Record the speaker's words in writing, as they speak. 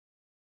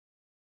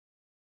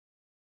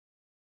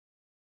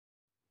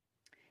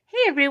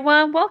Hey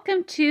everyone,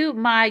 welcome to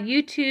my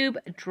YouTube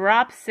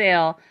drop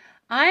sale.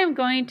 I am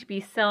going to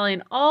be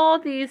selling all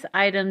these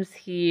items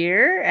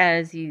here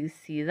as you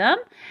see them.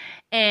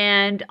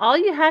 And all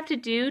you have to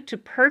do to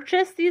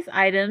purchase these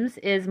items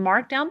is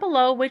mark down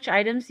below which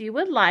items you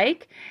would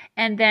like.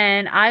 And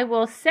then I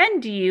will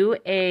send you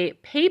a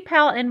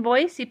PayPal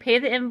invoice. You pay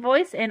the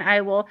invoice and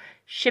I will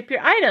ship your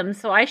items.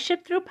 So I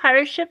ship through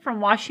Pirate Ship from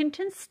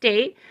Washington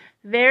State.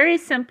 Very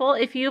simple.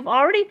 If you've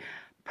already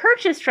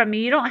purchased from me,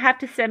 you don't have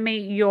to send me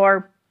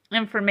your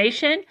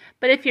information,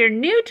 but if you're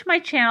new to my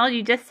channel,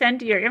 you just send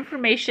your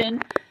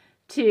information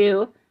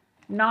to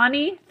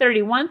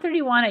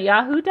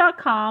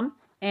nani3131@yahoo.com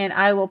and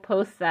I will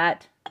post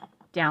that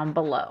down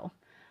below.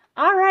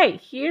 All right,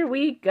 here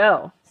we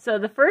go. So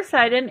the first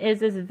item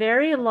is this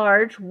very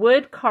large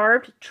wood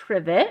carved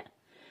trivet,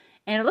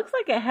 and it looks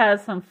like it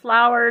has some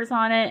flowers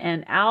on it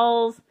and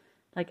owls,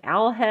 like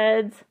owl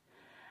heads.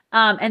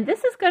 And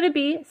this is going to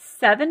be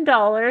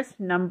 $7,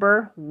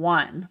 number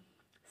one.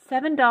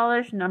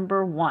 $7,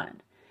 number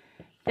one.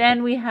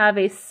 Then we have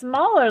a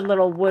smaller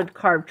little wood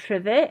carved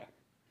trivet.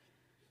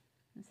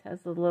 This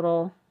has the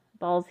little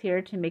balls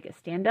here to make it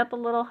stand up a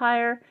little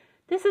higher.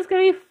 This is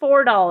going to be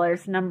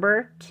 $4,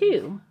 number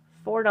two.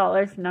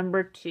 $4,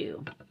 number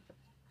two.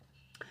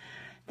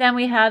 Then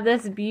we have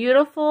this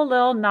beautiful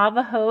little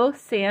Navajo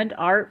sand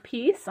art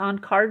piece on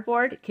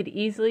cardboard. It could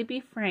easily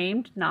be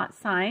framed, not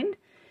signed.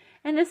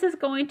 And this is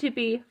going to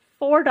be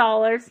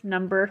 $4,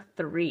 number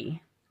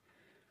three.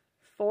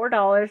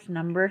 $4,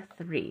 number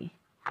three.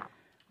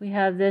 We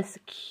have this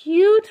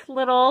cute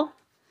little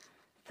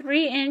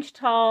 3-inch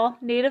tall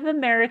Native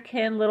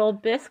American little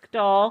bisque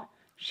doll.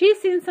 She's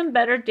seen some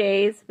better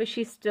days, but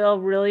she's still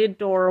really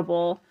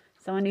adorable.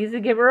 Someone needs to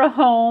give her a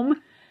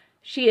home.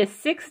 She is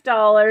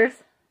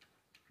 $6,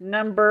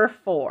 number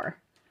four.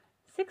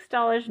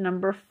 $6,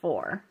 number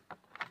four.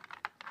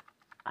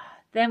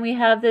 Then we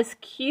have this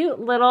cute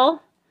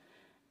little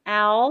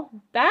owl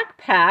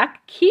backpack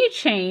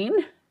keychain,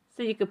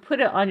 so you could put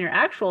it on your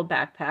actual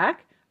backpack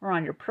or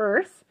on your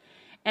purse.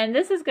 And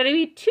this is going to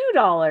be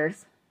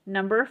 $2,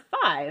 number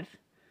five.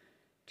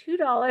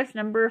 $2,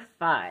 number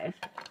five.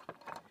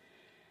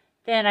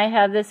 Then I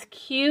have this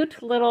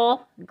cute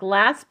little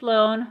glass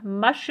blown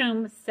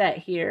mushroom set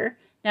here.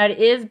 Now it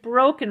is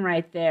broken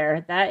right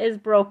there. That is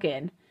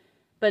broken.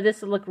 But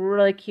this would look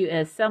really cute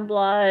as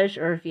assemblage,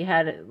 or if you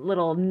had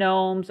little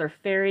gnomes or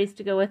fairies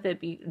to go with it, it'd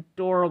be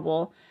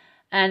adorable.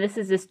 And this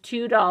is just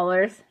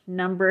 $2,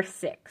 number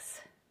six.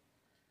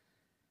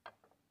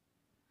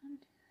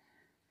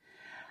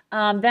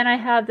 Then I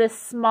have this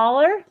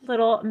smaller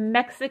little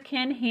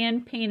Mexican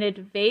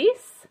hand-painted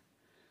vase.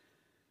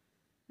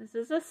 This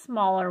is a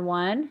smaller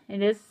one.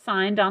 It is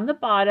signed on the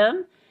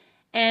bottom.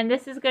 And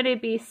this is going to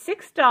be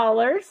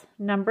 $6,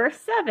 number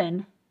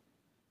seven.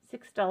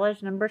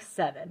 $6, number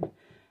seven.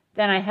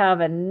 Then I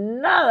have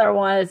another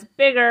one that's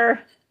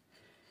bigger,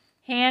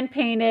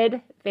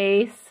 hand-painted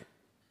vase.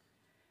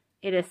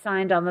 It is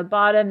signed on the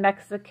bottom,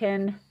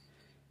 Mexican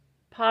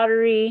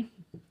pottery.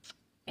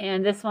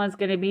 And this one's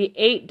going to be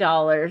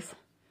 $8,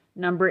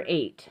 number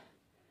eight.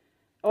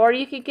 Or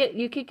you could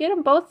get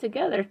them both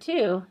together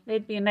too.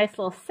 They'd be a nice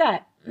little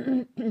set.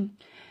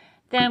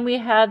 Then we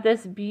have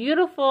this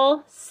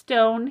beautiful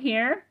stone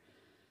here,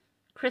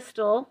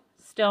 crystal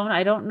stone.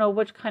 I don't know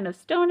which kind of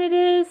stone it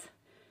is,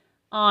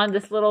 on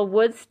this little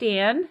wood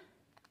stand.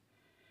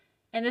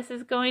 And this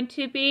is going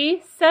to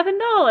be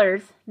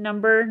 $7,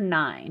 number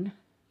nine.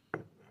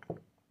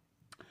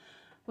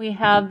 We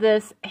have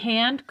this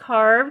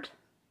hand-carved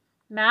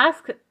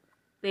mask.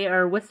 They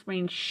are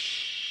whispering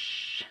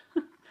shh.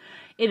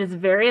 It is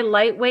very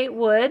lightweight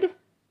wood.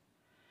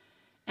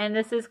 And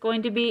this is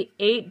going to be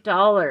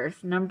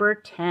 $8, number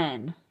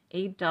 10.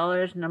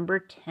 $8, number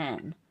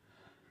 10.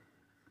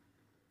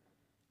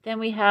 Then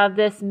we have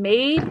this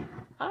made,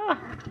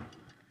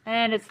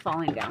 and it's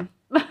falling down.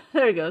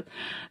 There it goes.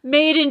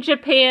 Made in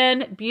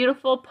Japan,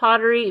 beautiful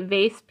pottery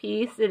vase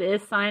piece. It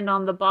is signed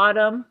on the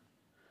bottom.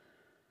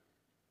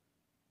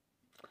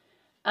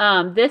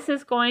 This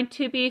is going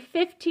to be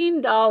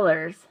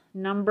 $15,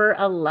 number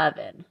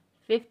 11.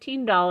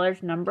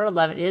 $15, number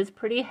 11. It is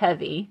pretty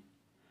heavy.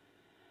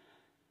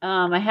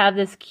 I have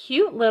this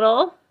cute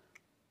little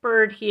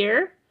bird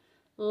here.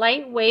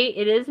 Lightweight.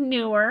 It is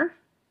newer.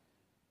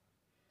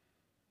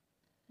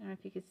 I don't know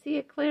if you can see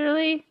it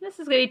clearly. This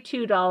is going to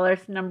be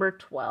 $2, number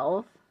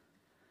 12.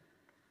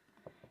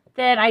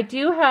 Then I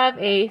do have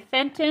a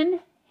Fenton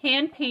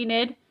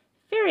hand-painted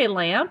fairy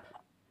lamp.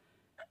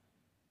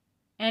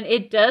 And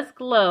it does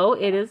glow.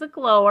 It is a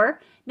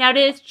glower. Now it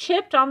is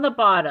chipped on the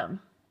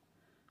bottom.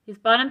 These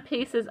bottom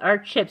pieces are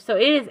chipped. So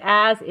it is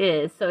as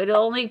is. So it's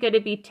only going to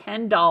be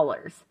 $10.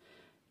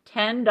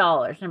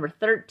 $10, number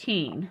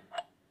 13.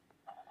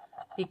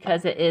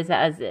 Because it is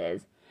as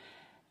is.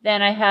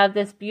 Then I have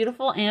this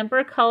beautiful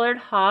amber colored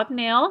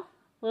hobnail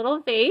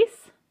little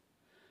vase. I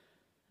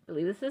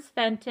believe this is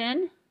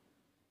Fenton.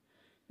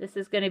 This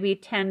is going to be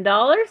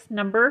 $10,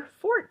 number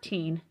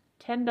 14.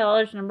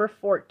 $10, number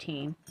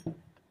 14.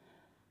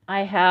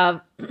 I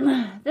have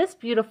this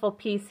beautiful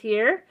piece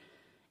here.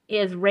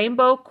 is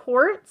rainbow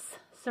quartz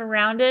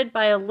surrounded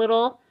by a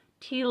little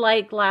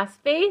tea-like glass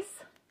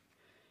vase.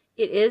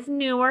 It is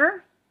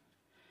newer.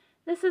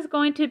 This is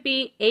going to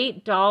be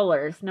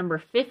 $8, number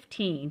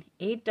 15.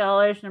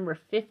 $8, number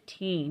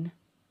 15.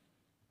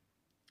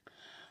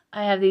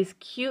 I have these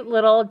cute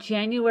little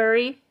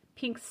January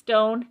pink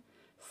stone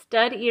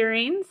stud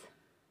earrings.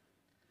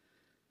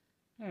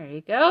 There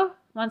you go.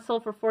 One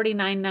sold for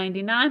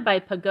 $49.99 by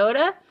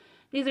Pagoda.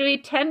 These are going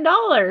to be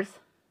 $10.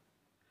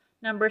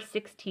 Number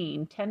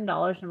 16.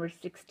 $10, number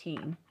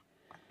 16.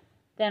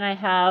 Then I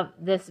have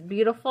this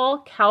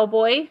beautiful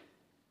cowboy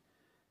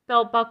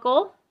belt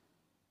buckle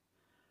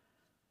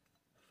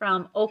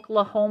from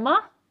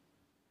Oklahoma.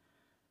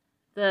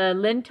 The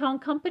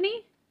Lintone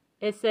Company.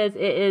 It says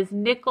it is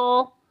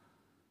nickel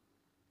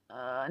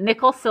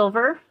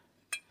silver.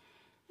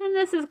 And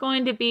this is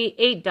going to be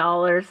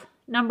 $8.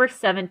 Number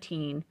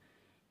 17.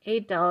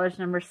 $8,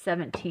 number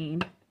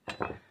 17.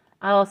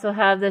 I also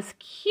have this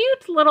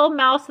cute little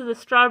Mouse of the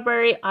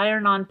Strawberry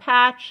iron-on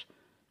patch.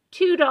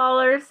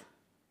 $2,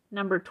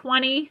 number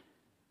 20.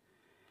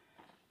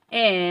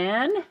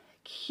 And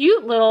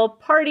cute little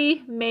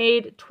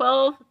party-made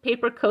 12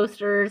 paper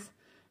coasters.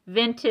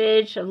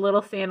 Vintage, a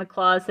little Santa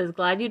Claus says,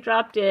 glad you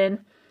dropped in.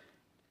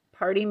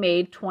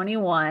 Party-made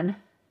 21.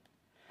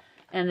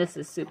 And this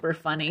is super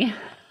funny.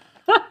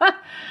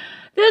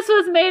 This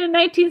was made in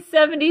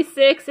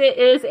 1976. It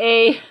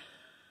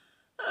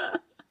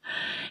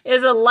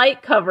is a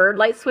light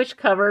switch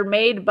cover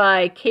made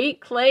by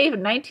Kate Clay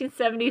in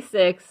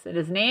 1976, and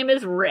his name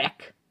is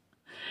Rick.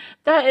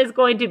 That is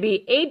going to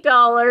be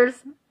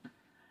 $8,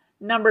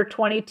 number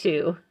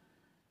 22.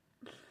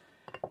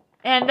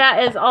 And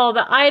that is all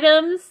the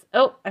items.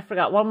 Oh, I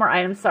forgot one more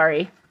item,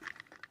 sorry.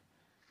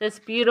 This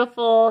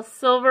beautiful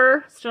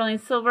silver, sterling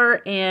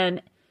silver,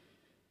 and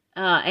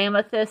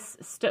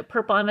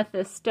purple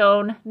amethyst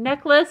stone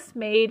necklace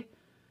made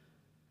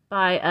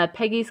by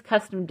Peggy's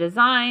Custom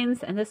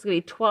Designs. And this is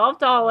going to be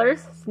 $12.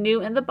 It's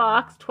new in the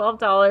box,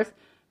 $12,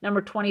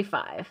 number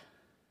 25.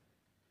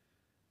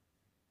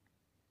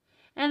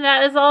 And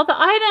that is all the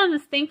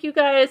items. Thank you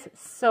guys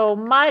so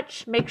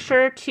much. Make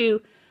sure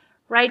to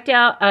write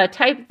down,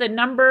 type the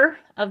number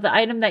of the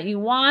item that you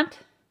want.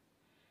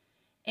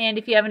 And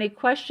if you have any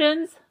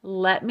questions,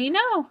 let me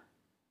know.